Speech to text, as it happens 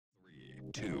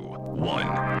2,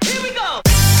 1. Here we go!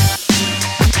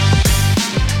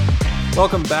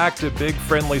 Welcome back to Big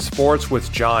Friendly Sports with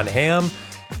John Hamm.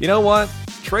 You know what?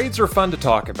 Trades are fun to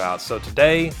talk about. So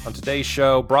today, on today's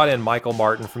show, brought in Michael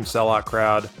Martin from Sellout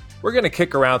Crowd. We're going to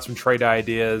kick around some trade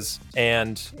ideas,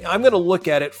 and I'm going to look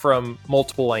at it from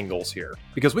multiple angles here,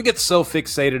 because we get so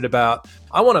fixated about,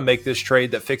 I want to make this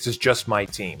trade that fixes just my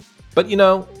team. But,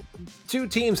 two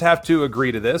teams have to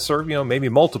agree to this, or, maybe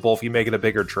multiple if you make it a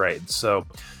bigger trade. So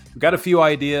we've got a few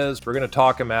ideas. We're going to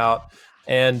talk them out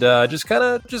and just kind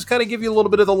of give you a little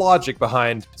bit of the logic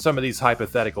behind some of these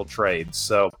hypothetical trades.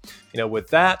 So, with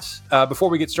that, before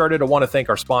we get started, I want to thank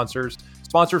our sponsors.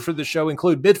 Sponsors for the show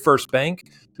include MidFirst Bank,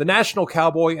 the National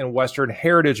Cowboy and Western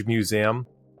Heritage Museum,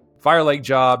 Fire Lake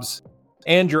Jobs,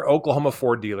 and your Oklahoma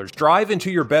Ford dealers. Drive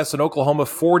into your best in Oklahoma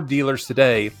Ford dealers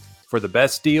today for the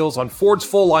best deals on Ford's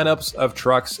full lineups of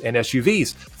trucks and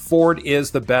SUVs. Ford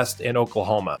is the best in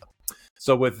Oklahoma.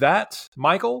 So with that,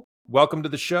 Michael, welcome to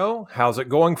the show. How's it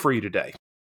going for you today?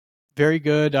 Very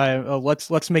good.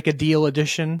 Let's make a deal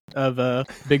edition of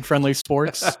Big Friendly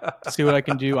Sports. See what I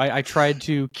can do. I tried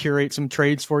to curate some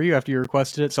trades for you after you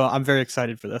requested it, so I'm very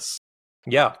excited for this.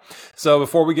 Yeah. So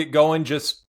before we get going,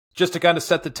 just to kind of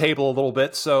set the table a little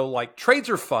bit. So trades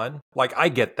are fun. I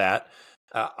get that.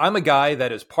 I'm a guy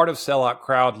that is part of Sellout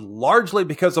Crowd largely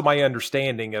because of my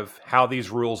understanding of how these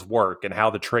rules work and how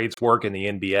the trades work in the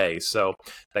NBA. So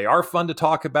they are fun to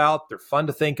talk about. They're fun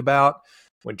to think about.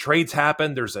 When trades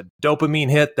happen, there's a dopamine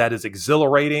hit that is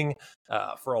exhilarating.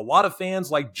 For a lot of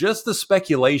fans, just the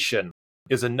speculation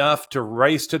is enough to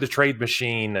race to the trade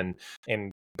machine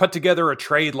and put together a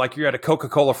trade like you're at a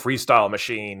Coca-Cola freestyle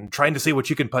machine, trying to see what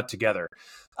you can put together.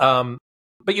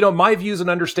 But my views and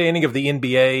understanding of the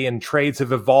NBA and trades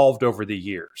have evolved over the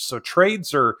years. So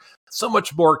trades are so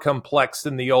much more complex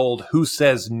than the old who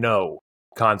says no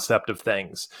concept of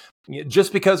things.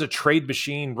 Just because a trade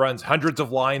machine runs hundreds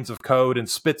of lines of code and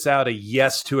spits out a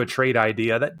yes to a trade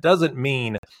idea, that doesn't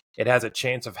mean it has a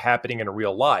chance of happening in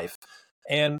real life.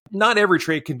 And not every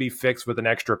trade can be fixed with an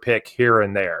extra pick here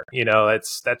and there.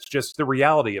 That's just the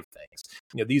reality of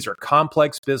things. These are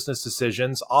complex business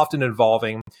decisions, often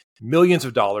involving millions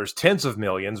of dollars, tens of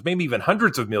millions, maybe even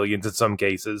hundreds of millions in some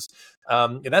cases.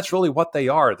 And that's really what they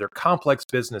are. They're complex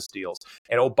business deals.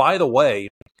 And oh, by the way,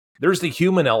 there's the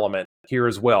human element here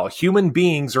as well. Human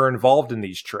beings are involved in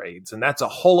these trades, and that's a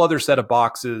whole other set of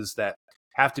boxes that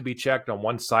have to be checked on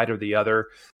one side or the other.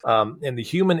 And the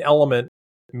human element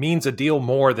means a deal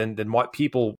more than what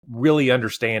people really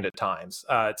understand at times.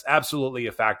 It's absolutely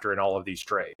a factor in all of these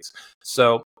trades.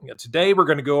 So today we're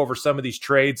going to go over some of these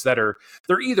trades they're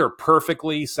either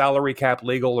perfectly salary cap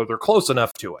legal or they're close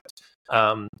enough to it.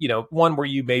 One where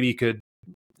you maybe could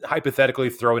hypothetically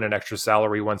throw in an extra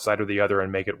salary one side or the other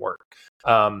and make it work.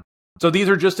 So these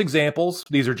are just examples.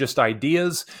 These are just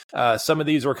ideas. Some of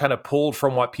these are kind of pulled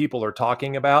from what people are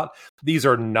talking about. These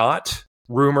are not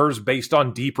rumors based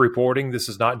on deep reporting. This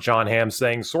is not John Hamm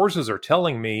saying sources are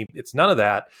telling me. It's none of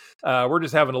that. We're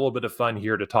just having a little bit of fun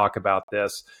here to talk about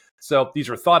this. So these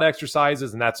are thought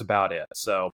exercises, and that's about it.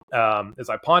 So as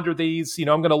I ponder these, I'm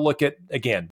going to look at,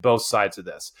 again, both sides of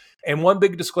this. And one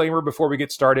big disclaimer before we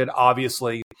get started,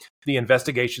 obviously, the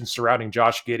investigations surrounding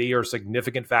Josh Giddey are a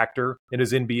significant factor in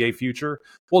his NBA future.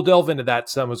 We'll delve into that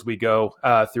some as we go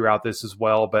throughout this as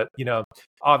well. But,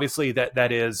 obviously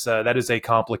that is a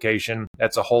complication.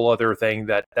 That's a whole other thing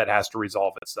that has to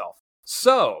resolve itself.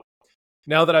 So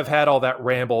now that I've had all that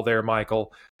ramble there,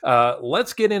 Michael,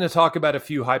 let's get in and talk about a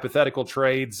few hypothetical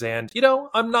trades. And,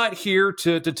 I'm not here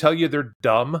to tell you they're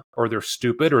dumb or they're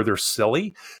stupid or they're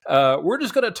silly. We're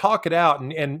just going to talk it out.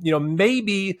 And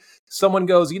maybe someone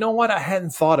goes, you know what? I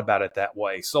hadn't thought about it that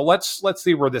way. So let's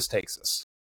see where this takes us.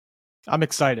 I'm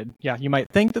excited. Yeah, you might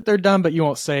think that they're dumb, but you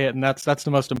won't say it. And that's the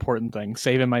most important thing,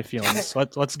 saving my feelings.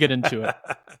 Let's get into it.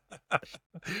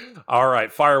 All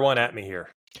right. Fire one at me here.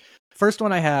 First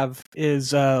one I have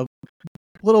is a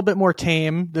little bit more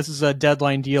tame. This is a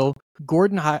deadline deal.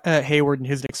 Gordon Hayward and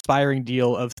his expiring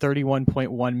deal of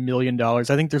 $31.1 million. I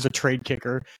think there's a trade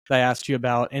kicker that I asked you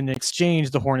about. In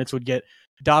exchange, the Hornets would get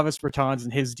Davis Bertans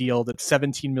and his deal that's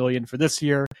 $17 million for this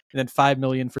year, and then $5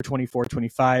 million for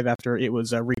 24-25 after it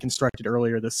was reconstructed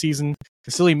earlier this season.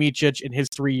 Vasily Micic in his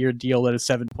 3-year deal that is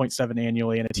 $7.7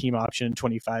 annually and a team option in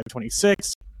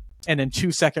 25-26. And then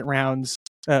 2 second rounds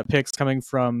picks coming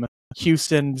from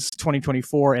Houston's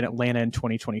 2024 and Atlanta in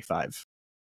 2025.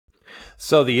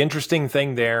 So the interesting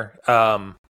thing there,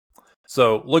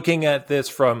 so looking at this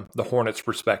from the Hornets'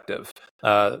 perspective,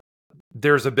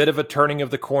 There's a bit of a turning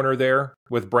of the corner there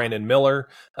with Brandon Miller.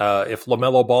 If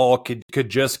LaMelo Ball could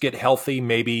just get healthy,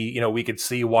 maybe, we could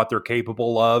see what they're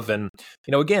capable of. And,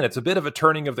 again, it's a bit of a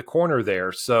turning of the corner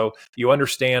there. So you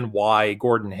understand why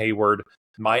Gordon Hayward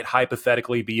might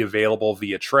hypothetically be available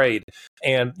via trade.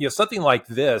 And, something like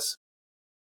this,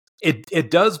 it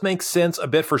does make sense a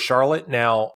bit for Charlotte.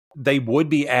 Now, they would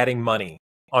be adding money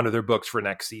onto their books for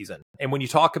next season. And when you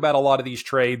talk about a lot of these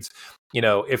trades,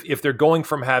 if they're going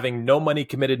from having no money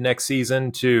committed next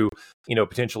season to,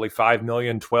 potentially 5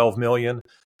 million, 12 million,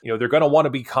 they're going to want to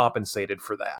be compensated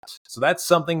for that. So that's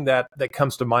something that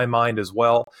comes to my mind as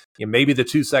well. Maybe the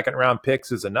 2 second-round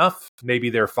picks is enough. Maybe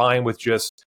they're fine with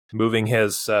just moving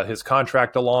his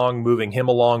contract along, moving him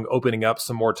along, opening up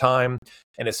some more time,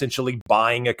 and essentially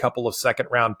buying a couple of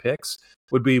second-round picks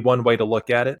would be one way to look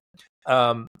at it.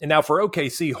 And now for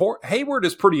OKC, Hayward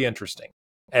is pretty interesting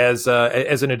as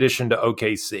an addition to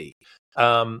OKC.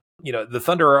 The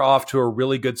Thunder are off to a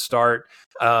really good start,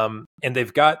 and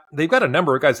they've got a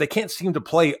number of guys. They can't seem to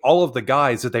play all of the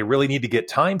guys that they really need to get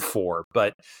time for,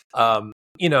 but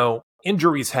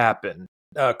injuries happen,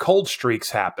 cold streaks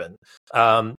happen.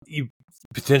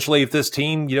 Potentially, if this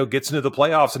team gets into the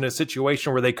playoffs in a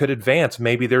situation where they could advance,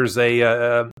 maybe there's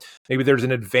an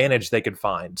advantage they could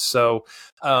find. So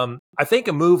I think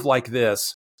a move like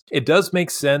this, it does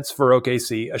make sense for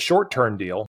OKC, a short-term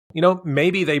deal.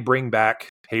 Maybe they bring back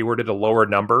Hayward at a lower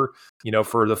number,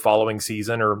 for the following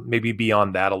season, or maybe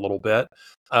beyond that a little bit.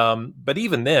 But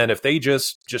even then, if they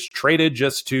just traded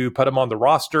just to put him on the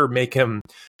roster, make him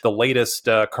the latest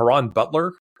Caron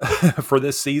Butler for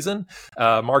this season,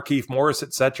 Markieff Morris,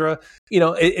 etc.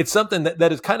 It's something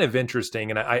that is kind of interesting,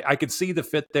 and I could see the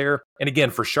fit there. And again,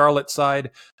 for Charlotte's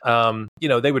side,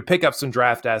 they would pick up some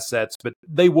draft assets, but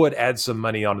they would add some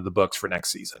money onto the books for next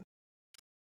season.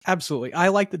 Absolutely. I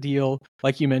like the deal.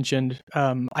 Like you mentioned,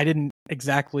 I didn't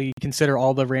exactly consider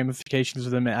all the ramifications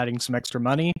of them adding some extra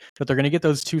money, but they're going to get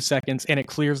those 2 seconds, and it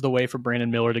clears the way for Brandon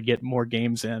Miller to get more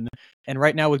games in. And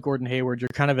right now with Gordon Hayward, you're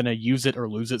kind of in a use it or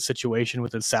lose it situation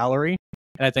with his salary.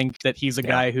 And I think that he's a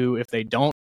guy who, if they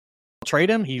don't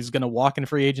trade him, he's going to walk in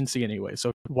free agency anyway.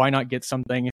 So why not get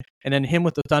something? And then him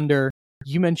with the Thunder,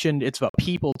 you mentioned it's about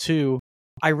people too.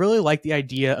 I really like the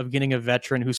idea of getting a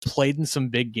veteran who's played in some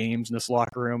big games in this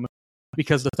locker room,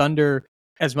 because the Thunder,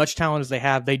 as much talent as they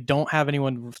have, they don't have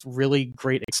anyone with really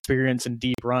great experience and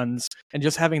deep runs. And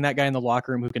just having that guy in the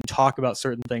locker room who can talk about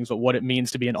certain things, but what it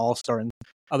means to be an all-star and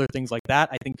other things like that,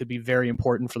 I think could be very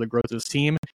important for the growth of this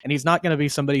team. And he's not going to be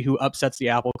somebody who upsets the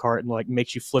apple cart and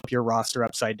makes you flip your roster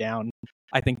upside down.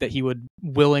 I think that he would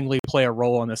willingly play a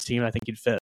role on this team. I think he'd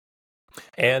fit.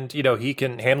 And, he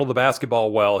can handle the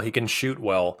basketball well. He can shoot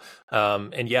well.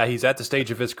 And he's at the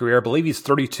stage of his career. I believe he's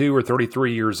 32 or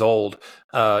 33 years old.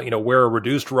 Where a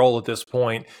reduced role at this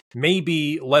point may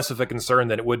be less of a concern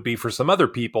than it would be for some other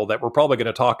people that we're probably going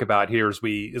to talk about here as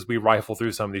we rifle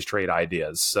through some of these trade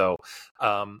ideas. So,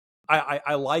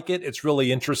 I like it. It's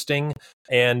really interesting.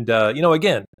 And,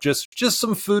 again, just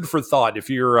some food for thought if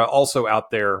you're also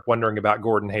out there wondering about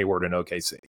Gordon Hayward and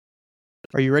OKC.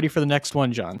 Are you ready for the next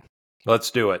one, John?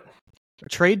 Let's do it.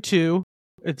 Trade 2.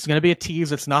 It's going to be a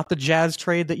tease. It's not the Jazz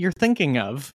trade that you're thinking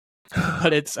of,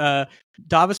 but it's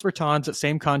Davis Bertans at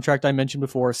same contract I mentioned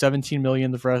before, $17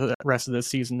 million the rest of this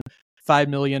season, $5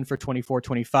 million for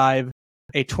 24-25,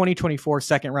 a 2024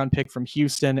 second-round pick from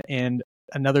Houston, and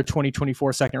another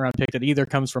 2024 second-round pick that either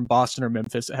comes from Boston or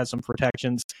Memphis. It has some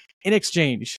protections. In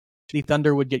exchange, the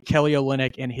Thunder would get Kelly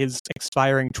Olynyk and his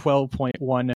expiring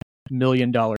 $12.1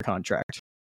 million contract.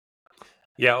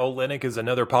 Yeah, Olynyk is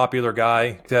another popular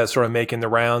guy sort of making the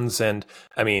rounds. And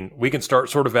I mean, we can start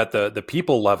sort of at the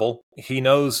people level. He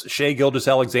knows Shai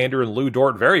Gilgeous-Alexander and Lou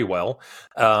Dort very well.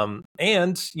 And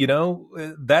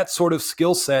that sort of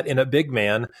skill set in a big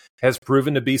man has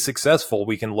proven to be successful.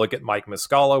 We can look at Mike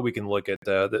Muscala. We can look at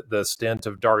the stint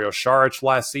of Dario Saric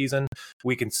last season.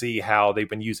 We can see how they've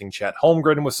been using Chet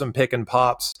Holmgren with some pick and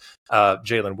pops.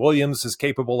 Jalen Williams is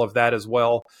capable of that as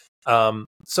well.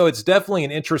 So it's definitely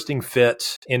an interesting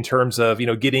fit in terms of,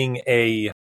 getting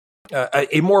a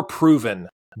more proven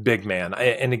big man.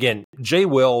 And again, Jay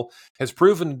Will has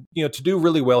proven, to do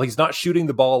really well. He's not shooting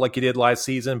the ball like he did last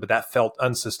season, but that felt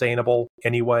unsustainable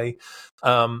anyway.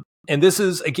 And this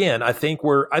is, again, I think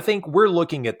we're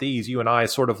looking at these, you and I,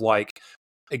 sort of like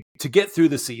to get through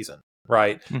the season,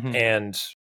 right? Mm-hmm. And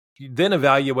then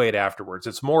evaluate afterwards.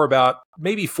 It's more about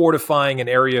maybe fortifying an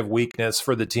area of weakness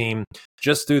for the team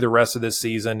just through the rest of this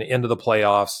season into the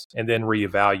playoffs and then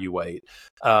reevaluate.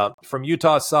 From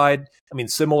Utah's side, I mean,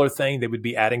 similar thing. They would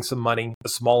be adding some money, a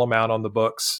small amount on the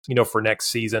books, for next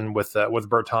season with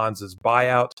Bertans'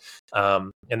 buyout.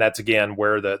 And that's, again,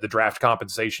 where the draft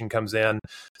compensation comes in.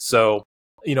 So,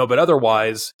 but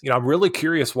otherwise, I'm really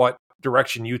curious what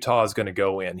direction Utah is going to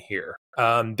go in here.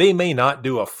 They may not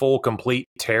do a full, complete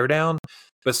teardown,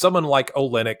 but someone like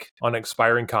Olynyk on an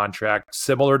expiring contract,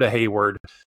 similar to Hayward,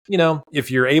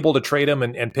 if you're able to trade him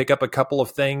and pick up a couple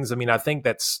of things, I mean, I think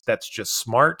that's just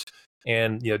smart.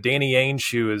 And, Danny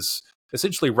Ainge, who is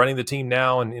essentially running the team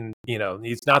now, and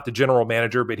he's not the general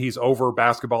manager, but he's over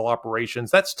basketball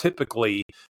operations. That's typically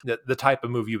the type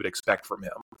of move you would expect from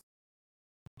him.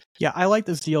 Yeah, I like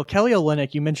this deal. Kelly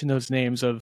Olynyk, you mentioned those names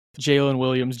of Jalen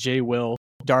Williams, Jay Will,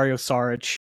 Dario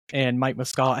Saric, and Mike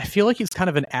Muscala. I feel like he's kind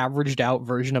of an averaged out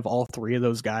version of all three of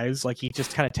those guys. Like, he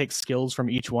just kind of takes skills from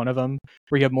each one of them,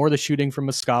 where you have more of the shooting from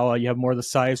Muscala, you have more of the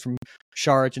size from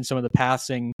Saric, and some of the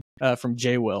passing from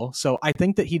Jay Will. So I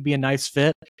think that he'd be a nice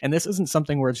fit. And this isn't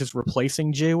something where it's just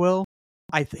replacing Jay Will.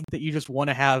 I think that you just want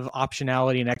to have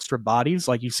optionality and extra bodies.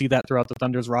 Like, you see that throughout the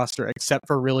Thunder's roster, except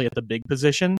for really at the big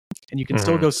position. And you can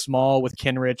still go small with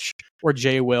Kenrich or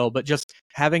Jay Will, but just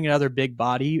having another big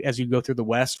body as you go through the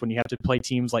West, when you have to play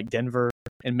teams like Denver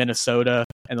and Minnesota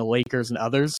and the Lakers and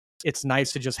others, it's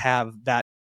nice to just have that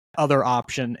other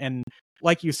option. And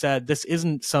like you said, this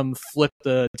isn't some flip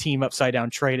the team upside down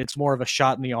trade. It's more of a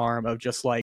shot in the arm of just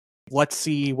like, let's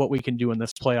see what we can do in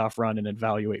this playoff run and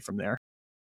evaluate from there.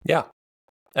 Yeah.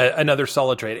 Another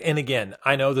solid trade. And again,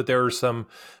 I know that there are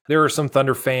some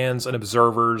Thunder fans and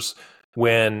observers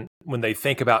when they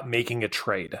think about making a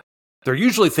trade, they're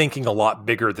usually thinking a lot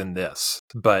bigger than this.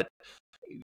 But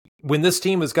when this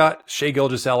team has got Shai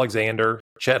Gilgeous-Alexander,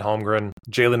 Chet Holmgren,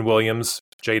 Jalen Williams,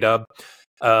 J-Dub,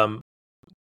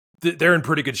 they're in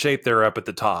pretty good shape. They're up at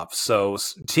the top. So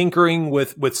tinkering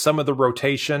with some of the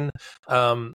rotation,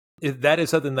 that is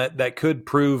something that could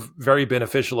prove very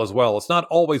beneficial as well. It's not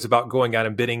always about going out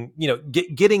and bidding,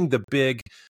 getting the big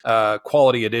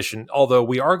quality addition, although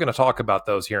we are going to talk about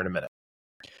those here in a minute.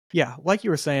 Yeah, like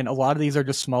you were saying, a lot of these are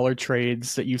just smaller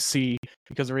trades that you see,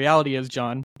 because the reality is,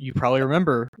 John, you probably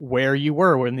remember where you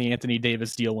were when the Anthony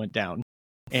Davis deal went down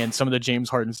and some of the James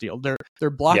Harden's deal. They're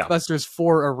blockbusters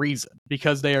for a reason,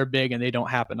 because they are big and they don't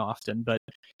happen often. But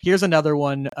here's another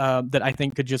one that I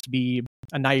think could just be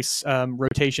a nice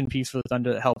rotation piece for the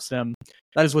Thunder that helps them.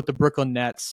 That is with the Brooklyn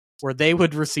Nets, where they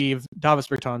would receive Davis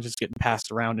Bertans just getting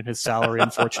passed around in his salary,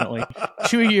 unfortunately.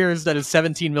 2 years, that is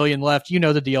 $17 million left. You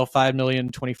know the deal, $5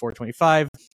 million, 24-25.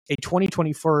 A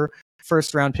 2024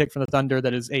 first-round pick from the Thunder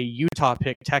that is a Utah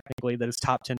pick, technically, that is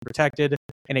top 10 protected,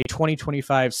 and a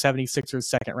 2025 76ers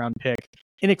second-round pick.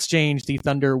 In exchange, the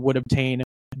Thunder would obtain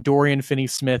Dorian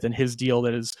Finney-Smith and his deal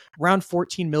that is around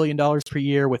 $14 million per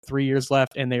year with 3 years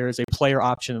left, and there is a player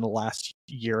option in the last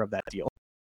year of that deal.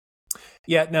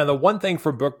 Yeah, now the one thing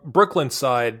for Brooklyn's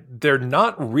side, they're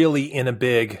not really in a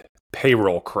big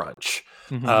payroll crunch.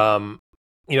 Mm-hmm.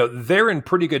 They're in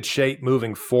pretty good shape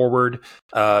moving forward.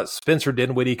 Spencer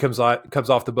Dinwiddie comes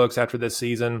off the books after this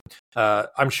season.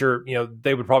 I'm sure,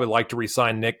 they would probably like to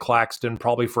re-sign Nick Claxton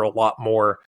probably for a lot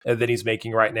more than he's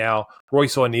making right now.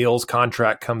 Royce O'Neal's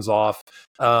contract comes off.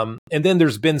 And then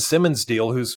there's Ben Simmons'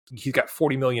 deal, he's got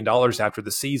 $40 million after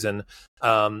the season.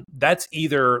 That's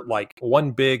either like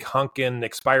one big hunkin'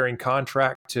 expiring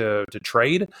contract to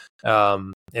trade,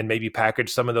 and maybe package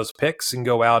some of those picks and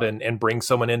go out and bring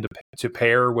someone in to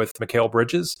pair with Mikal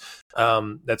Bridges.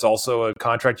 That's also a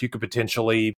contract you could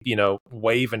potentially,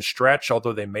 waive and stretch,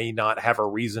 although they may not have a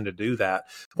reason to do that.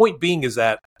 Point being is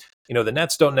that, the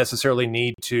Nets don't necessarily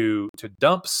need to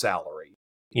dump salary,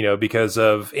 because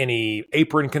of any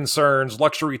apron concerns,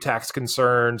 luxury tax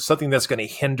concerns, something that's going to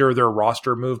hinder their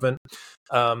roster movement.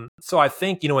 So I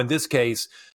think, in this case,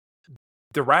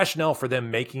 the rationale for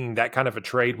them making that kind of a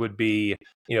trade would be,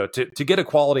 to get a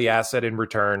quality asset in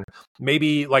return,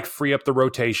 maybe like free up the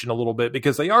rotation a little bit,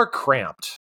 because they are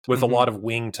cramped with a lot of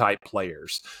wing type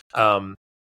players.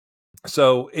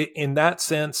 So in that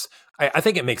sense, I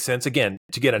think it makes sense, again,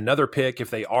 to get another pick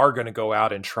if they are going to go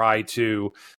out and try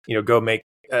to, go make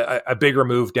a bigger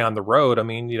move down the road. I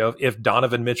mean, if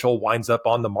Donovan Mitchell winds up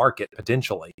on the market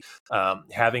potentially,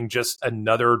 having just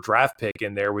another draft pick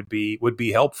in there would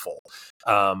be helpful.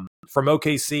 From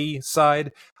OKC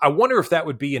side, I wonder if that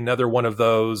would be another one of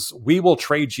those, we will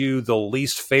trade you the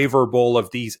least favorable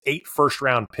of these 8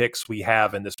 first-round picks we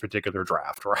have in this particular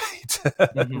draft, right?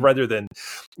 Rather than,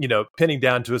 pinning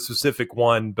down to a specific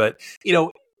one. But,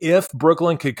 if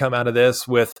Brooklyn could come out of this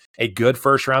with a good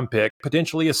first round pick,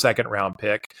 potentially a second round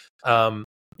pick,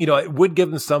 it would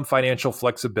give them some financial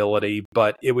flexibility,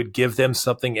 but it would give them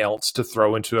something else to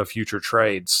throw into a future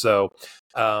trade. So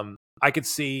I could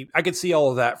see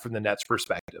all of that from the Nets'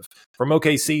 perspective. From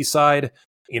OKC side,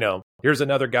 here's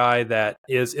another guy that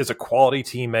is a quality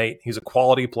teammate. He's a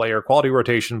quality player, quality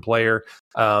rotation player.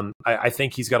 I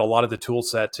think he's got a lot of the tool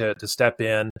set to step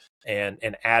in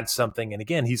and add something. And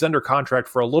again, he's under contract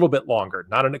for a little bit longer,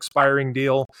 not an expiring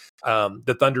deal.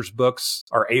 The Thunder's books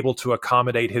are able to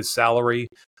accommodate his salary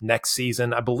next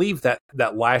season. I believe that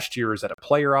last year is at a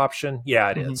player option. Yeah,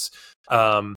 it is.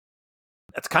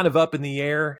 That's kind of up in the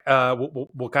air.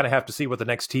 We'll kind of have to see what the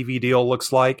next TV deal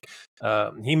looks like.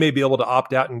 He may be able to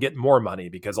opt out and get more money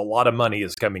because a lot of money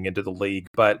is coming into the league.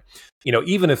 But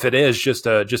even if it is just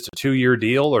a 2-year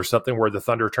deal or something where the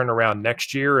Thunder turn around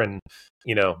next year and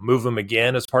move him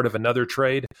again as part of another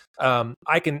trade,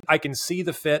 I can see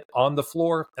the fit on the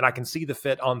floor and I can see the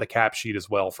fit on the cap sheet as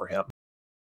well for him.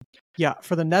 Yeah,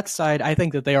 for the Nets side, I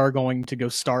think that they are going to go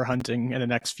star hunting in the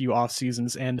next few off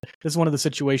seasons, and this is one of the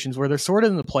situations where they're sort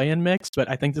of in the play-in mix, but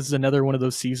I think this is another one of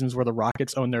those seasons where the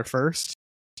Rockets own their first.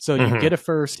 So you get a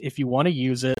first if you want to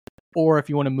use it, or if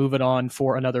you want to move it on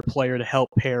for another player to help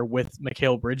pair with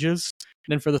Mikal Bridges.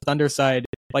 And then for the Thunder side,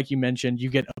 like you mentioned, you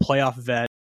get a playoff vet,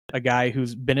 a guy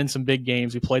who's been in some big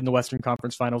games, who played in the Western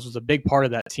Conference Finals, was a big part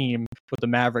of that team with the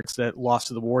Mavericks that lost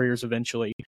to the Warriors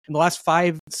eventually. In the last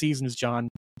 5 seasons, John,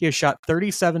 he has shot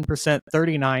 37%,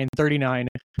 39, 39,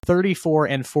 34,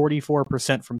 and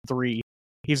 44% from 3.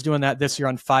 He's doing that this year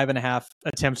on 5.5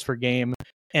 attempts per game.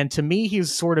 And to me,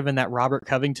 he's sort of in that Robert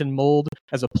Covington mold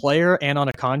as a player and on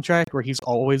a contract where he's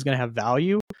always going to have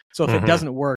value. So if it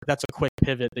doesn't work, that's a quick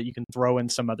pivot that you can throw in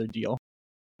some other deal.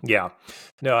 Yeah,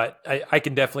 no, I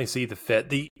can definitely see the fit.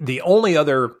 The only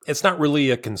other, it's not really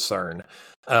a concern.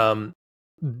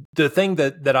 The thing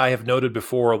that I have noted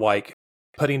before, like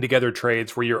putting together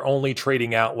trades where you're only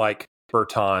trading out like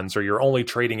Bertans or you're only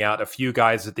trading out a few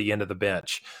guys at the end of the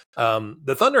bench.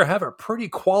 The Thunder have a pretty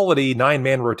quality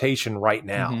 9-man rotation right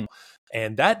now.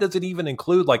 And that doesn't even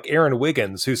include like Aaron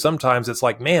Wiggins, who sometimes it's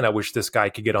like, man, I wish this guy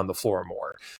could get on the floor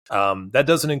more. That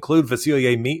doesn't include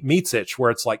Vasilije Micic,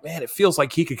 where it's like, man, it feels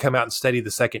like he could come out and steady the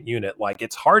second unit. Like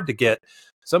it's hard to get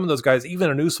some of those guys, even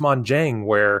an Ousmane Dieng,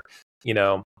 where,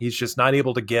 he's just not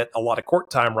able to get a lot of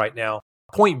court time right now.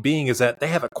 Point being is that they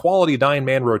have a quality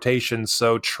 9-man rotation,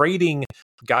 so trading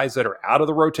guys that are out of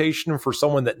the rotation for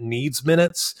someone that needs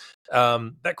minutes,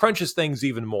 that crunches things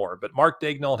even more. But Mark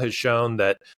Daigneault has shown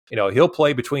that he'll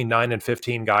play between 9 and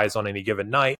 15 guys on any given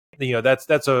night.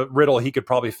 That's a riddle he could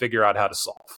probably figure out how to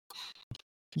solve.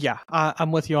 Yeah,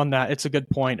 I'm with you on that. It's a good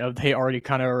point of they already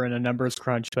kind of are in a numbers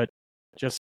crunch, but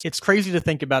just it's crazy to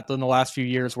think about in the last few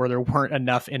years where there weren't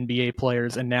enough NBA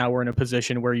players, and now we're in a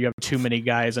position where you have too many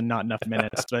guys and not enough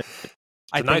minutes. But it's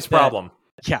a nice problem.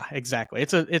 Yeah, exactly.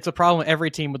 It's a problem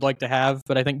every team would like to have,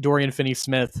 but I think Dorian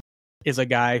Finney-Smith is a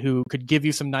guy who could give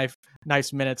you some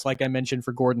nice minutes, like I mentioned,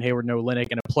 for Gordon Hayward and Olynyk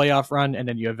in a playoff run, and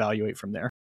then you evaluate from there.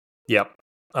 Yep,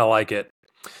 I like it.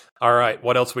 All right,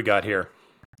 what else we got here?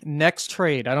 Next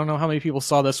trade. I don't know how many people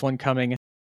saw this one coming.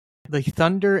 The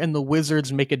Thunder and the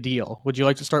Wizards make a deal. Would you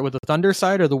like to start with the Thunder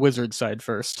side or the Wizards side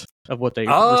first of what they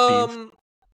receive?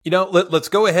 Let's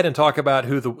go ahead and talk about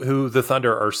who the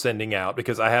Thunder are sending out,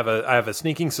 because I have a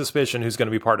sneaking suspicion who's going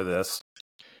to be part of this.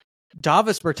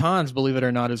 Davis Bertans, believe it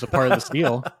or not, is a part of this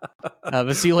deal.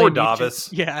 Vasilije Poor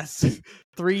Davis. Yes.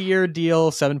 3-year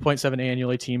deal, 7.7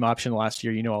 annually, team option last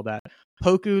year. You know all that.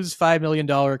 Poku's $5 million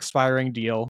expiring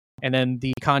deal. And then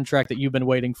the contract that you've been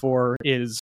waiting for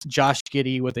is Josh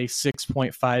Giddey with a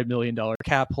 $6.5 million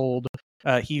cap hold.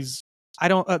 This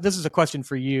is a question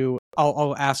for you.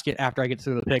 I'll ask it after I get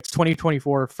through the picks.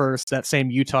 2024 first, that same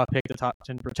Utah pick, the top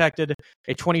 10 protected,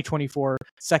 a 2024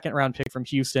 second round pick from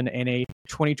Houston, and a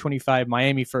 2025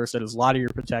 Miami first that is a lot of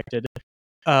your protected.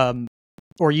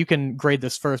 Or you can grade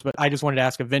this first, but I just wanted to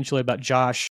ask eventually about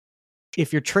Josh.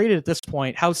 If you're traded at this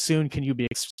point, how soon can you be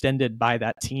extended by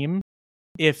that team?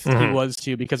 If he was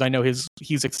to, because I know he's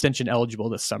extension eligible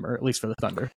this summer, at least for the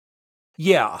Thunder.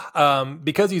 Yeah,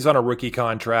 because he's on a rookie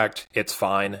contract, it's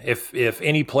fine. If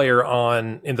any player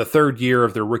in the third year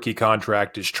of their rookie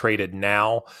contract is traded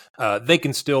now, they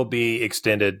can still be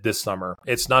extended this summer.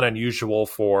 It's not unusual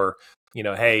for,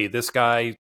 hey, this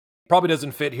guy probably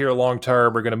doesn't fit here long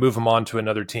term. We're going to move him on to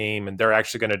another team, and they're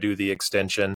actually going to do the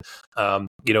extension.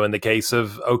 In the case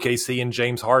of OKC and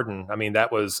James Harden, I mean,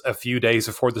 that was a few days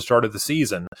before the start of the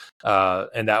season,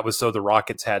 and that was so the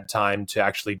Rockets had time to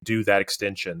actually do that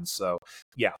extension. So,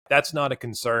 yeah, that's not a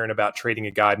concern about trading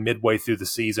a guy midway through the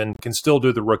season. Can still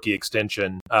do the rookie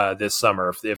extension this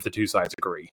summer if the two sides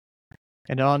agree.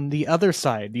 And on the other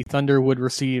side, the Thunder would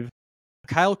receive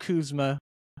Kyle Kuzma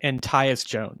and Tyus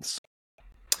Jones.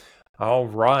 All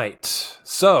right.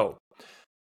 So,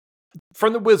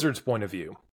 from the Wizards' point of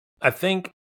view, I think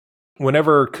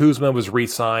whenever Kuzma was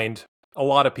re-signed, a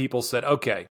lot of people said,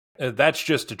 okay, that's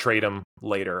just to trade him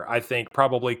later. I think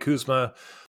probably Kuzma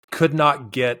could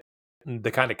not get the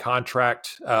kind of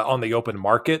contract on the open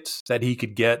market that he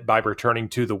could get by returning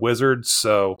to the Wizards.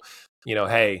 So,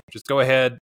 hey, just go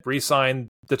ahead, re-sign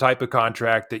the type of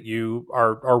contract that you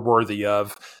are worthy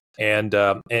of, and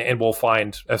we'll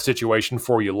find a situation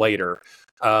for you later.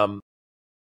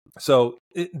 So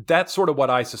that's sort of what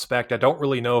I suspect. I don't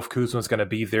really know if Kuzma's going to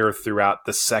be there throughout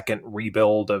the second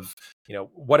rebuild of,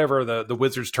 whatever the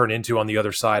Wizards turn into on the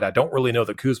other side. I don't really know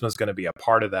that Kuzma's going to be a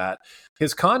part of that.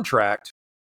 His contract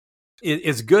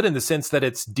is good in the sense that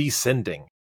it's descending.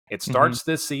 It starts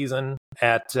this season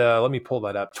at, let me pull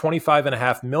that up,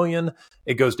 $25.5 million.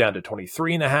 It goes down to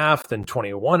 23.5, then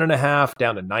 21.5,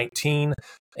 down to 19,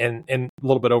 and a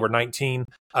little bit over 19.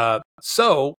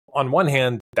 So on one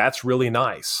hand, that's really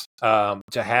nice to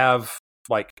have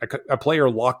like a player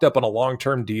locked up on a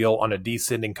long-term deal on a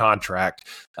descending contract.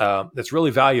 That's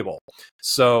really valuable.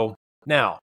 So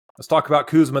now let's talk about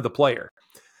Kuzma, the player.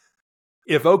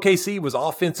 If OKC was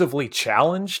offensively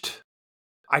challenged,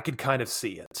 I could kind of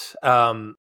see it.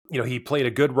 He played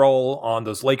a good role on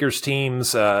those Lakers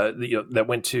teams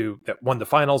that won the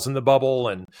finals in the bubble,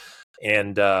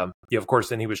 and of course,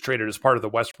 then he was traded as part of the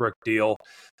Westbrook deal.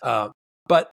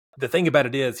 But the thing about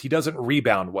it is, he doesn't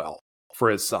rebound well for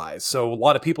his size. So a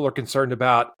lot of people are concerned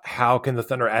about how can the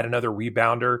Thunder add another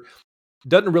rebounder.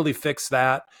 Doesn't really fix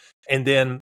that. And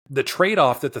then the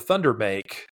trade-off that the Thunder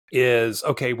make is,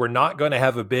 okay, we're not going to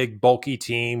have a big, bulky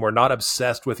team. We're not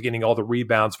obsessed with getting all the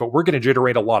rebounds, but we're going to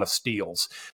generate a lot of steals.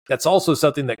 That's also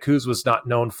something that Kuz was not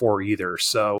known for either.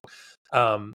 So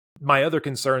my other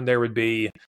concern there would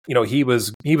be, he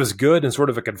was good in sort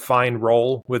of a confined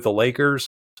role with the Lakers.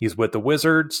 He's with the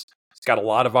Wizards. He's got a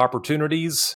lot of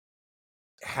opportunities.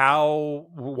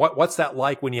 What's that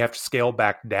like when you have to scale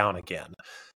back down again?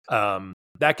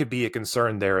 That could be a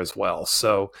concern there as well.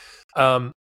 So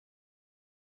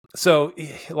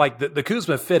like the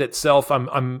Kuzma fit itself,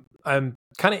 I'm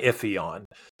kind of iffy on.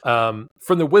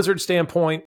 From the Wizards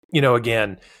standpoint,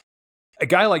 again, a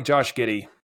guy like Josh Giddey,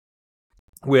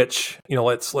 which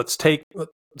let's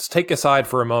take aside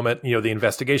for a moment, the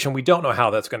investigation. We don't know how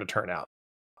that's going to turn out.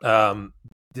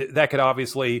 That could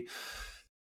obviously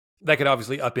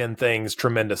upend things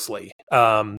tremendously,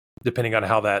 depending on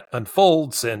how that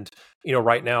unfolds. And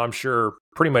right now, I'm sure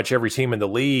pretty much every team in the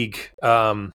league,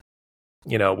 would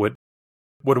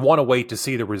want to wait to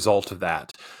see the result of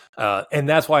that. And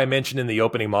that's why I mentioned in the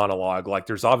opening monologue, like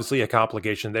there's obviously a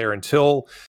complication there until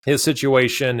his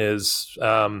situation is,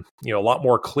 a lot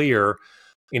more clear.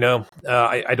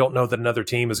 I don't know that another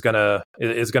team is gonna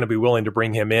be willing to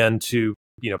bring him in to,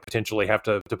 potentially have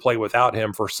to play without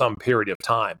him for some period of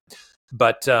time.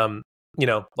 But,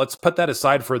 let's put that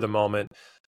aside for the moment.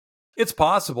 It's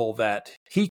possible that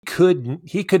he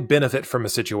could benefit from a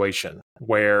situation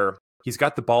where he's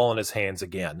got the ball in his hands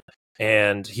again,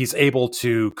 and he's able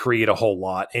to create a whole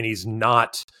lot, and he's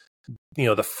not,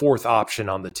 the fourth option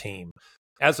on the team.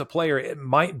 As a player, it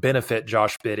might benefit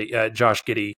Josh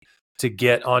Giddey to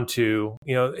get into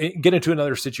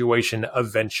another situation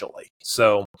eventually.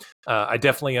 So I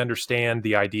definitely understand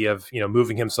the idea of,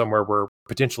 moving him somewhere where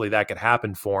potentially that could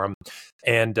happen for him.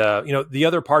 And, the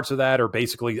other parts of that are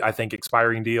basically, I think,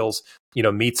 expiring deals.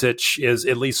 Micic is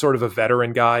at least sort of a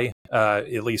veteran guy,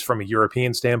 at least from a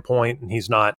European standpoint, and he's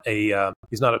not a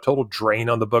total drain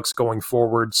on the books going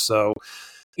forward. So,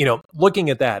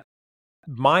 looking at that,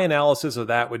 my analysis of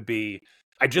that would be,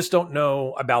 I just don't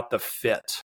know about the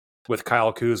fit with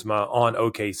Kyle Kuzma on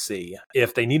OKC.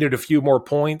 If they needed a few more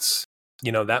points,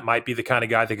 that might be the kind of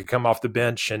guy that could come off the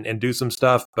bench and do some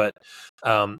stuff. But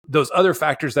those other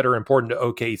factors that are important to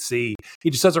OKC, he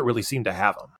just doesn't really seem to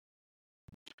have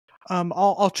them.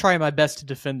 I'll try my best to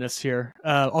defend this here.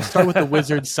 I'll start with the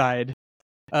Wizards side.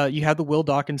 You have the Will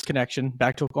Dawkins connection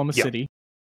back to Oklahoma City.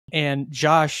 And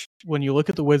Josh, when you look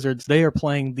at the Wizards, they are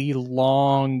playing the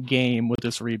long game with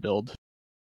this rebuild.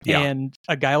 Yeah. And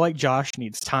a guy like Josh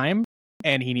needs time,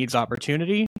 and he needs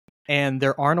opportunity, and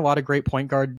there aren't a lot of great point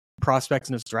guard prospects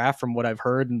in this draft from what I've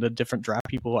heard and the different draft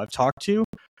people I've talked to.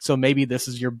 So maybe this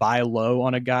is your buy low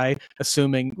on a guy,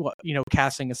 assuming,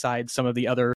 casting aside some of the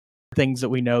other things that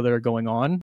we know that are going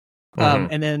on.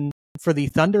 And then for the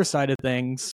Thunder side of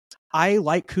things, I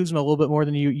like Kuzma a little bit more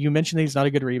than you. You mentioned that he's not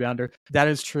a good rebounder. That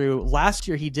is true. Last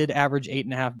year, he did average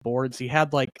 8.5 boards. He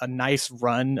had like a nice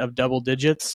run of double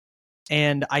digits.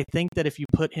 And I think that if you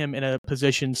put him in a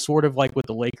position sort of like with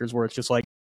the Lakers, where it's just like,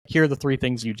 here are the three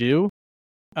things you do,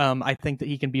 I think that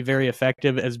he can be very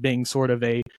effective as being sort of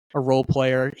a role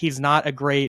player. He's not a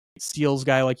great steals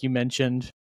guy, like you mentioned,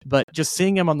 but just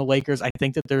seeing him on the Lakers, I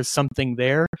think that there's something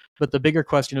there. But the bigger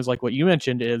question is like what you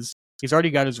mentioned is, he's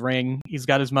already got his ring. He's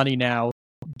got his money now.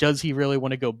 Does he really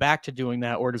want to go back to doing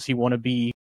that? Or does he want to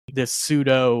be this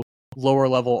pseudo lower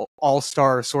level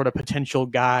all-star sort of potential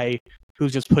guy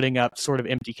who's just putting up sort of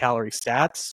empty calorie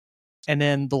stats? And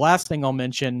then the last thing I'll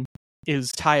mention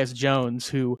is Tyus Jones,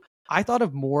 who I thought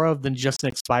of more of than just an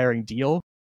expiring deal.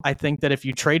 I think that if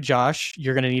you trade Josh,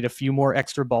 you're going to need a few more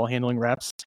extra ball handling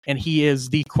reps. And he is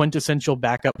the quintessential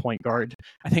backup point guard.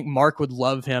 I think Mark would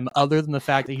love him, other than the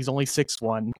fact that he's only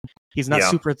 6'1". He's not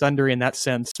super thundery in that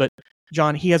sense. But,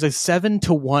 John, he has a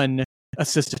 7-to-1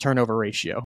 assist-to-turnover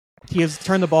ratio. He has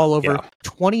turned the ball over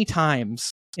 20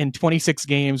 times in 26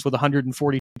 games with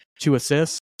 142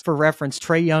 assists. For reference,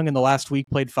 Trae Young in the last week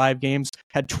played 5 games,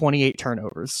 had 28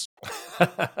 turnovers.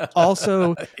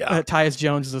 Also, Tyus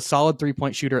Jones is a solid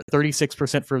three-point shooter at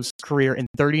 36% for his career and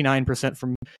 39%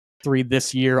 from three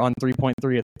this year on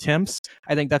 3.3 attempts.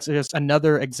 I think that's just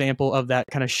another example of that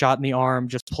kind of shot in the arm,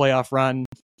 just playoff run,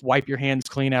 wipe your hands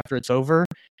clean after it's over.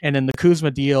 And then the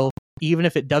Kuzma deal, even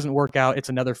if it doesn't work out, it's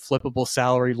another flippable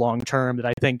salary long-term that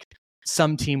I think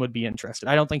some team would be interested.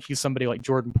 I don't think he's somebody like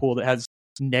Jordan Poole that has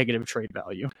negative trade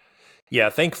value.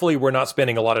 Yeah, thankfully we're not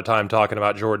spending a lot of time talking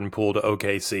about Jordan Poole to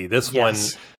OKC. This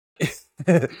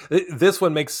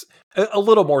one makes a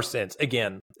little more sense.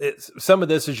 Again, some of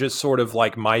this is just sort of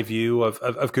like my view of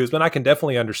Kuzma. And I can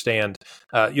definitely understand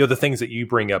the things that you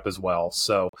bring up as well.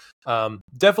 So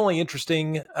definitely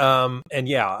interesting. And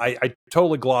yeah, I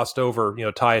totally glossed over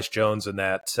Tyus Jones in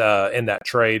that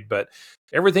trade, but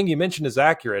everything you mentioned is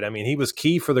accurate. I mean, he was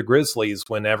key for the Grizzlies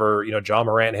whenever John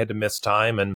Morant had to miss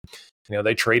time, and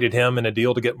they traded him in a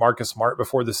deal to get Marcus Smart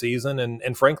before the season.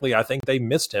 And frankly, I think they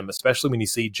missed him, especially when you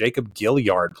see Jacob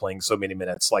Gilyard playing so many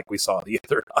minutes like we saw the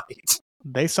other night.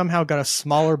 They somehow got a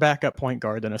smaller backup point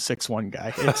guard than a 6'1"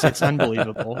 guy. It's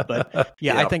unbelievable. But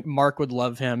yeah, I think Mark would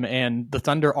love him. And the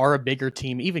Thunder are a bigger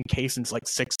team. Even Kaysen's like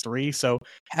 6'3". So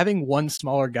having one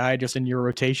smaller guy just in your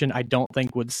rotation, I don't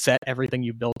think would set everything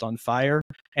you built on fire.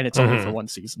 And it's only for one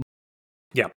season.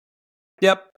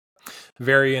 Yep.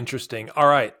 Very interesting. All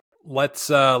right. Let's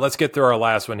get through our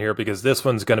last one here, because this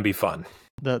one's going to be fun.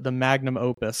 The magnum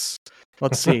opus.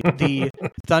 Let's see. The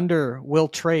Thunder will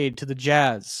trade to the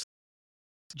Jazz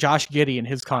Josh Giddey and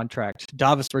his contract,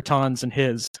 Davis Bertans and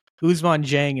his, Ousmane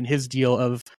Dieng and his deal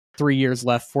of 3 years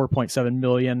left, $4.7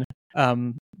 million.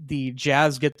 The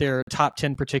Jazz get their top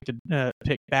 10 predicted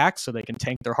pick back, so they can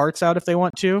tank their hearts out if they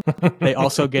want to. They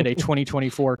also get a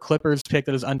 2024 Clippers pick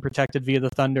that is unprotected via the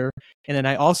Thunder. And then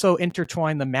I also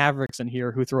intertwine the Mavericks in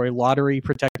here, who throw a lottery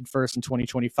protected first in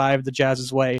 2025 the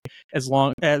Jazz's way, as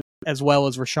well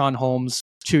as Rashawn Holmes'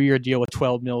 2-year deal with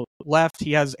 $12 million left.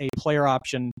 He has a player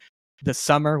option this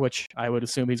summer, which I would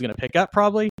assume he's going to pick up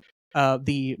probably.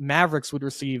 The Mavericks would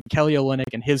receive Kelly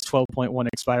Olynyk and his 12.1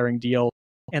 expiring deal,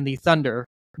 and the Thunder,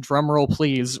 drumroll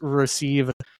please,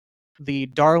 receive the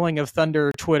darling of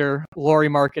Thunder Twitter, Lauri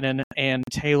Markkanen and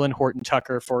Talen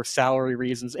Horton-Tucker for salary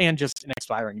reasons and just an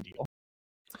expiring deal.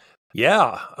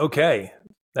 Yeah, okay.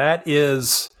 That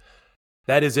is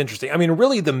interesting. I mean,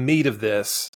 really the meat of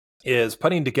this is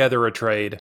putting together a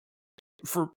trade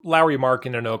for Lauri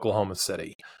Markkanen in Oklahoma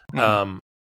City.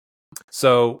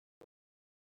 So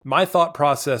my thought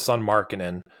process on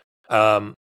Markkanen,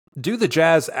 do the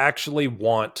Jazz actually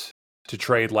want to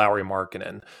trade Lauri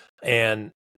Markkanen?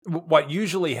 And what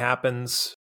usually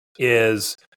happens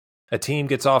is a team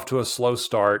gets off to a slow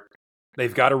start.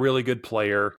 They've got a really good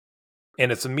player,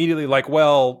 and it's immediately like,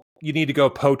 well, you need to go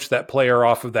poach that player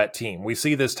off of that team. We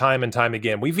see this time and time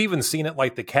again. We've even seen it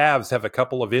like the Cavs have a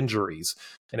couple of injuries,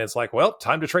 and it's like, well,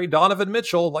 time to trade Donovan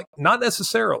Mitchell. Like, not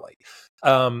necessarily.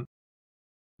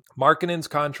 Markkanen's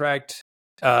contract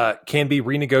can be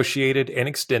renegotiated and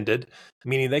extended,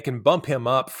 meaning they can bump him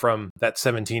up from that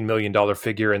 $17 million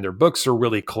figure, and their books are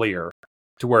really clear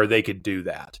to where they could do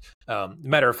that.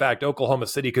 Matter of fact, Oklahoma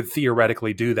City could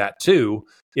theoretically do that too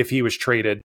if he was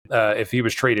traded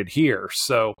here.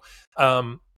 So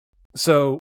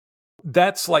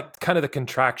that's like kind of the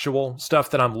contractual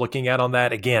stuff that I'm looking at on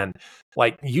that. Again,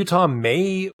 like Utah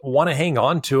may want to hang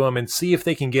on to him and see if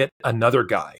they can get another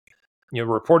guy.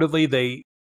 Reportedly they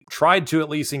tried to at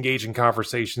least engage in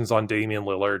conversations on Damian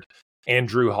Lillard and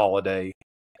Drew Holiday.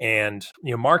 And,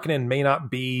 Markkanen may not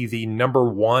be the number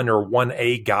 1 or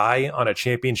 1A guy on a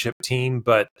championship team,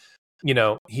 but,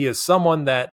 he is someone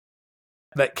that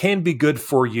can be good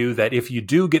for you, that if you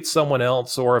do get someone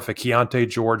else or if a Keontae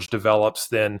George develops,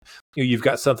 then you've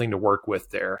got something to work with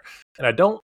there. And I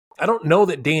don't know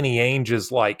that Danny Ainge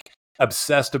is like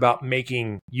obsessed about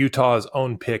making Utah's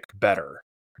own pick better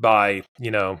by,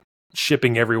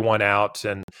 shipping everyone out.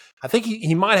 And I think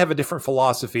he might have a different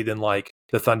philosophy than like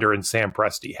the Thunder and Sam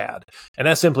Presti had. And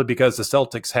that's simply because the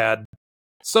Celtics had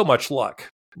so much luck,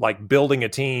 like building a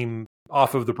team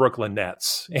off of the Brooklyn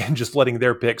Nets and just letting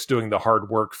their picks doing the hard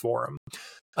work for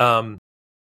them.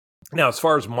 Now, as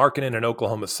far as Markkanen in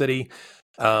Oklahoma City,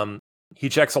 he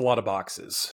checks a lot of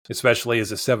boxes, especially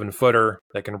as a 7-footer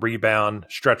that can rebound,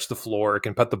 stretch the floor,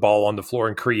 can put the ball on the floor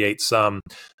and create some.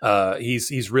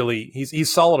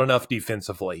 He's solid enough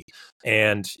defensively.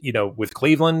 And, with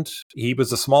Cleveland, he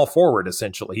was a small forward,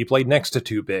 essentially. He played next to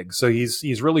two bigs. So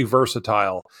he's really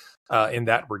versatile in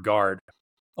that regard.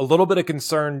 A little bit of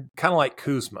concern, kind of like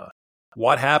Kuzma.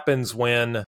 What happens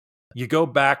when you go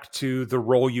back to the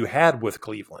role you had with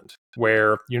Cleveland,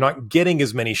 where you're not getting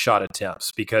as many shot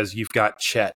attempts because you've got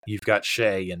Chet, you've got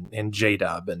Shea and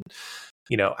J-Dub, and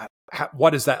what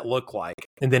does that look like?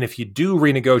 And then if you do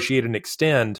renegotiate and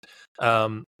extend,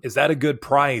 is that a good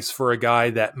price for a guy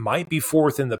that might be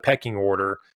 4th in the pecking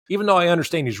order? Even though I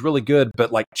understand he's really good,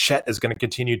 but like Chet is going to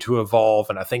continue to evolve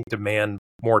and I think demand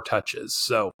more touches.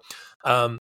 So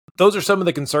those are some of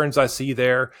the concerns I see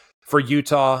there. For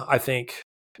Utah, I think,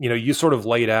 you sort of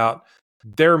laid out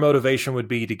their motivation would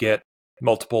be to get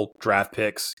multiple draft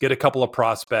picks, get a couple of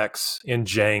prospects in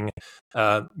Jang.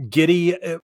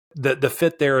 Giddey, the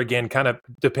fit there again kind of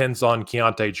depends on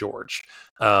Keontae George.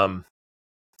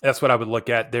 That's what I would look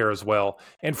at there as well.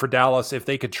 And for Dallas, if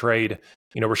they could trade,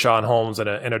 Rashawn Holmes and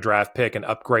a draft pick and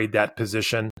upgrade that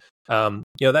position,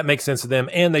 that makes sense to them.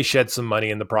 And they shed some money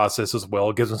in the process as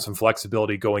well. It gives them some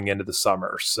flexibility going into the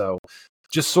summer. So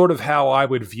just sort of how I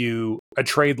would view a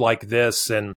trade like this,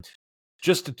 and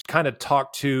just to kind of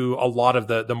talk to a lot of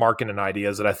the Markkanen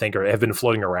ideas that I think have been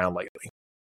floating around lately.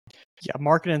 Yeah,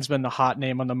 Markkanen's been the hot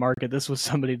name on the market. This was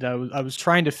somebody that I was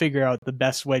trying to figure out the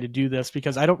best way to do this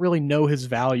because I don't really know his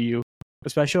value,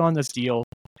 especially on this deal.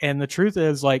 And the truth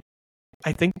is, like,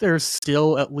 I think there's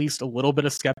still at least a little bit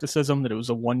of skepticism that it was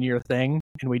a 1-year thing,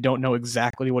 and we don't know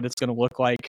exactly what it's going to look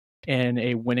like in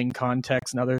a winning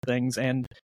context and other things. And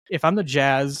if I'm the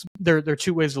Jazz, there are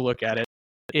two ways to look at it.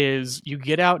 Is you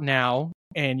get out now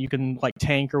and you can like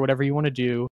tank or whatever you want to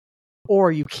do,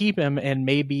 or you keep him and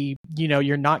maybe,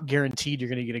 you're not guaranteed you're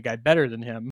going to get a guy better than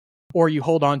him, or you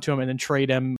hold on to him and then trade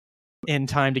him in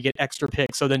time to get extra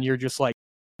picks. So then you're just like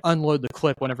unload the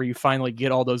clip whenever you finally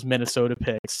get all those Minnesota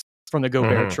picks from the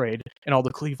Gobert trade and all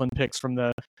the Cleveland picks from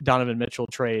the Donovan Mitchell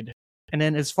trade. And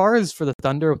then as far as for the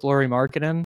Thunder with Lauri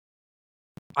Markkanen,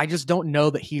 I just don't know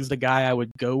that he's the guy I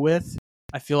would go with.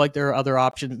 I feel like there are other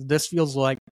options. This feels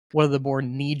like one of the more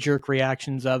knee-jerk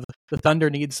reactions of the Thunder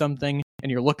needs something,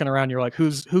 and you're looking around, you're like,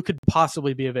 who could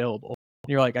possibly be available?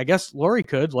 And you're like, I guess Lauri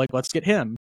could, like, let's get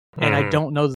him. And I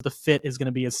don't know that the fit is going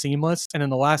to be as seamless. And then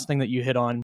the last thing that you hit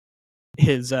on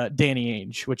is Danny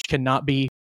Ainge, which cannot be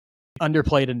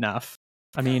underplayed enough.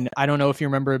 I mean, I don't know if you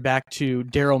remember back to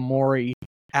Daryl Morey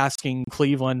asking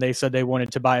Cleveland, they said they wanted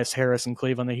Tobias Harris in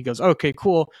Cleveland, and he goes, okay,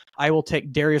 cool, I will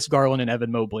take Darius Garland and Evan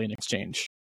Mobley in exchange.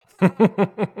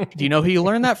 Do you know who you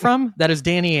learned that from? That is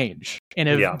Danny Ainge. And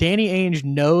if Danny Ainge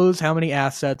knows how many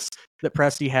assets that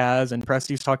Presti has, and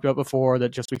Presti's talked about before that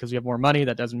just because you have more money,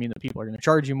 that doesn't mean that people are going to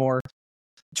charge you more.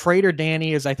 Trader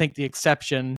Danny is, I think, the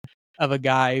exception of a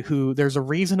guy who, there's a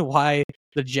reason why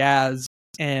the Jazz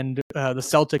and the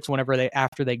Celtics,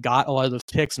 after they got a lot of those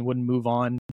picks and wouldn't move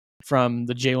on from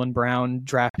the Jaylen Brown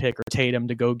draft pick or Tatum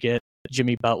to go get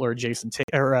Jimmy Butler,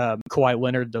 Kawhi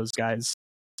Leonard, those guys.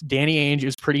 Danny Ainge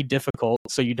is pretty difficult,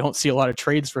 so you don't see a lot of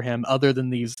trades for him other than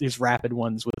these rapid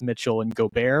ones with Mitchell and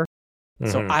Gobert.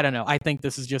 So I don't know. I think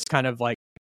this is just kind of like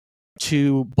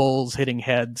two bulls hitting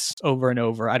heads over and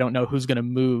over. I don't know who's going to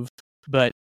move,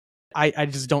 but I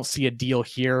just don't see a deal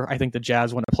here. I think the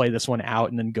Jazz want to play this one out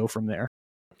and then go from there.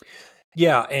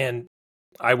 Yeah, and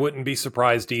I wouldn't be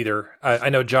surprised either.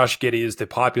 I know Josh Giddey is the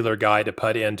popular guy to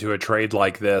put into a trade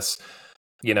like this.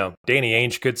 Danny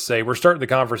Ainge could say, we're starting the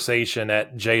conversation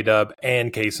at J-Dub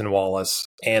and Case and Wallace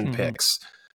and picks.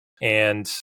 And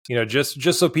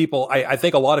just so people, I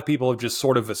think a lot of people have just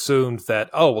sort of assumed that,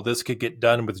 oh, well, this could get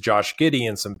done with Josh Giddey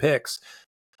and some picks.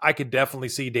 I could definitely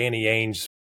see Danny Ainge,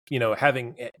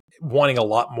 wanting a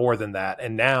lot more than that.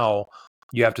 And now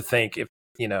you have to think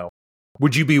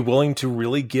would you be willing to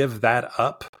really give that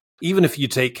up? Even if you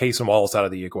take Casey Wallace out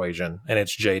of the equation and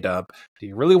it's J-Dub, do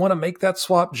you really want to make that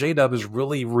swap? J-Dub is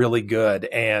really, really good.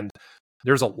 And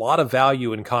there's a lot of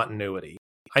value in continuity.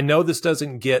 I know this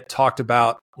doesn't get talked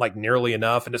about like nearly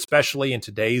enough, and especially in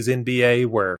today's NBA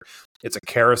where it's a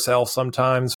carousel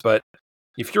sometimes, but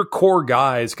if your core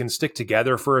guys can stick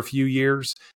together for a few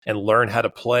years and learn how to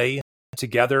play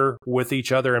together with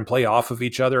each other and play off of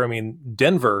each other, I mean,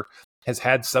 Denver has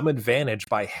had some advantage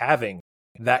by having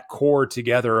that core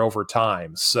together over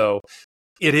time. So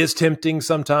it is tempting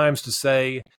sometimes to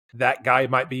say that guy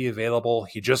might be available.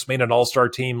 He just made an all-star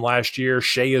team last year.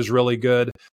 Shea is really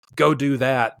good. Go do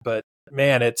that. But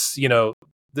man, it's,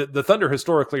 the Thunder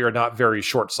historically are not very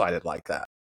short-sighted like that.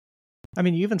 I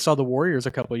mean, you even saw the Warriors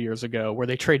a couple of years ago where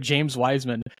they trade James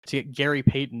Wiseman to get Gary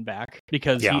Payton back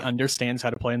because he understands how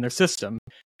to play in their system.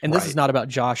 And this is not about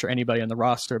Josh or anybody on the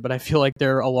roster, but I feel like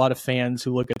there are a lot of fans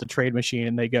who look at the trade machine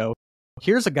and they go,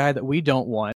 here's a guy that we don't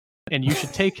want, and you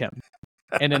should take him.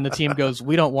 And then the team goes,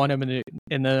 we don't want him.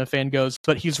 And the fan goes,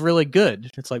 but he's really good.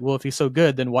 It's like, well, if he's so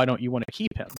good, then why don't you want to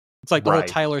keep him? It's like the whole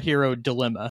Tyler Hero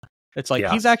dilemma. It's like,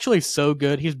 he's actually so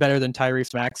good. He's better than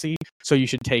Tyrese Maxey, so you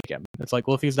should take him. It's like,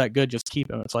 well, if he's that good, just keep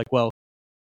him. It's like, well,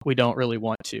 we don't really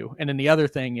want to. And then the other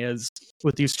thing is,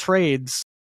 with these trades,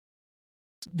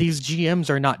 these GMs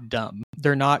are not dumb.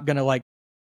 They're not going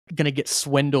to get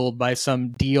swindled by some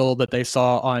deal that they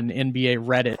saw on NBA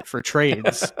Reddit for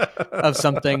trades of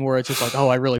something where it's just like, oh,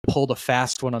 I really pulled a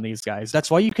fast one on these guys. That's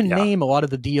why you can name a lot of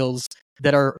the deals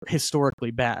that are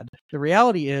historically bad. The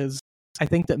reality is, I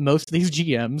think that most of these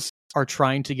GMs are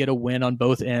trying to get a win on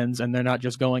both ends, and they're not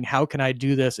just going, how can I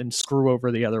do this and screw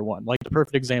over the other one? Like the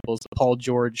perfect example is the Paul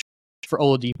George for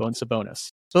Oladipo and Sabonis.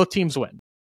 Both teams win.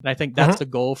 And I think that's the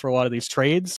goal for a lot of these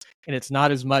trades. And it's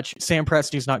not as much, Sam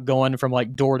Presti's not going from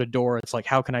like door to door. It's like,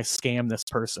 how can I scam this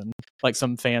person? Like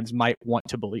some fans might want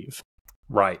to believe.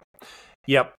 Right.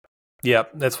 Yep.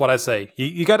 That's what I say.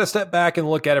 You got to step back and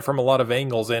look at it from a lot of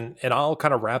angles. And I'll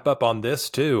kind of wrap up on this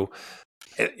too.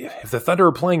 If the Thunder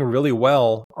are playing really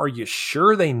well, are you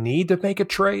sure they need to make a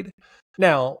trade?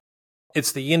 Now,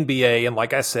 it's the NBA. And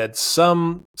like I said,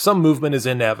 some movement is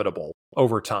inevitable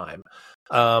over time.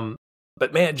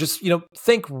 But man, just,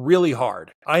 think really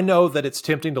hard. I know that it's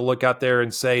tempting to look out there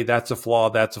and say, that's a flaw,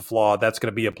 that's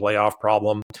going to be a playoff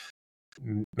problem.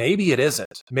 Maybe it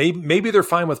isn't. Maybe they're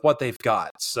fine with what they've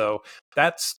got. So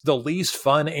that's the least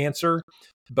fun answer.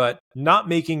 But not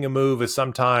making a move is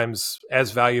sometimes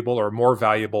as valuable or more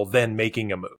valuable than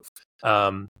making a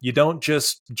move. You don't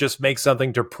just make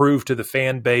something to prove to the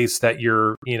fan base that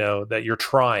you're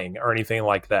trying or anything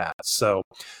like that. So,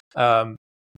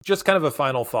 just kind of a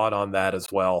final thought on that as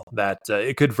well, that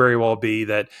it could very well be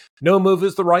that no move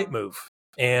is the right move,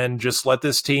 and just let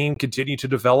this team continue to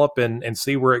develop and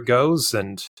see where it goes.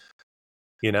 And,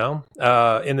 in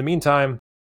the meantime,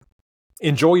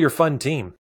 enjoy your fun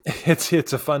team. It's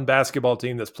a fun basketball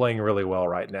team that's playing really well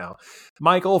right now.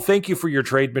 Michael, thank you for your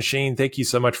trade machine. Thank you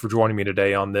so much for joining me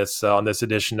today on this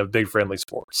edition of Big Friendly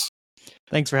Sports.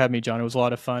 Thanks for having me, John. It was a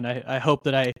lot of fun. I hope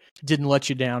that I didn't let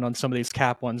you down on some of these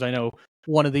cap ones. I know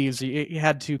one of these, you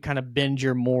had to kind of bend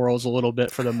your morals a little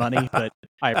bit for the money, but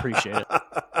I appreciate it.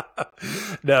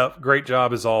 No, great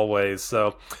job as always.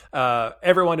 So,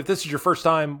 everyone, if this is your first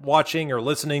time watching or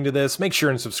listening to this, make sure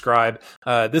and subscribe.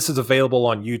 This is available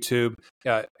on YouTube.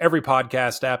 Every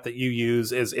podcast app that you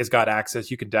use is got access.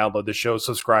 You can download the show,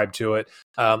 subscribe to it,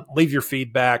 leave your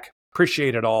feedback.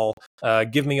 Appreciate it all.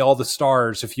 Give me all the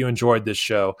stars if you enjoyed this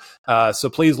show. So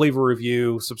please leave a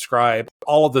review, subscribe,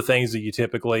 all of the things that you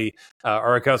typically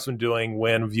are accustomed to doing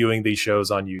when viewing these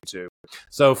shows on YouTube.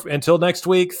 So until next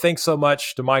week, thanks so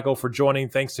much to Michael for joining.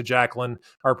 Thanks to Jacqueline,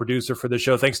 our producer for the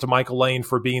show. Thanks to Michael Lane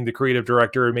for being the creative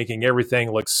director and making everything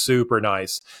look super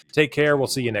nice. Take care. We'll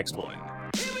see you next week.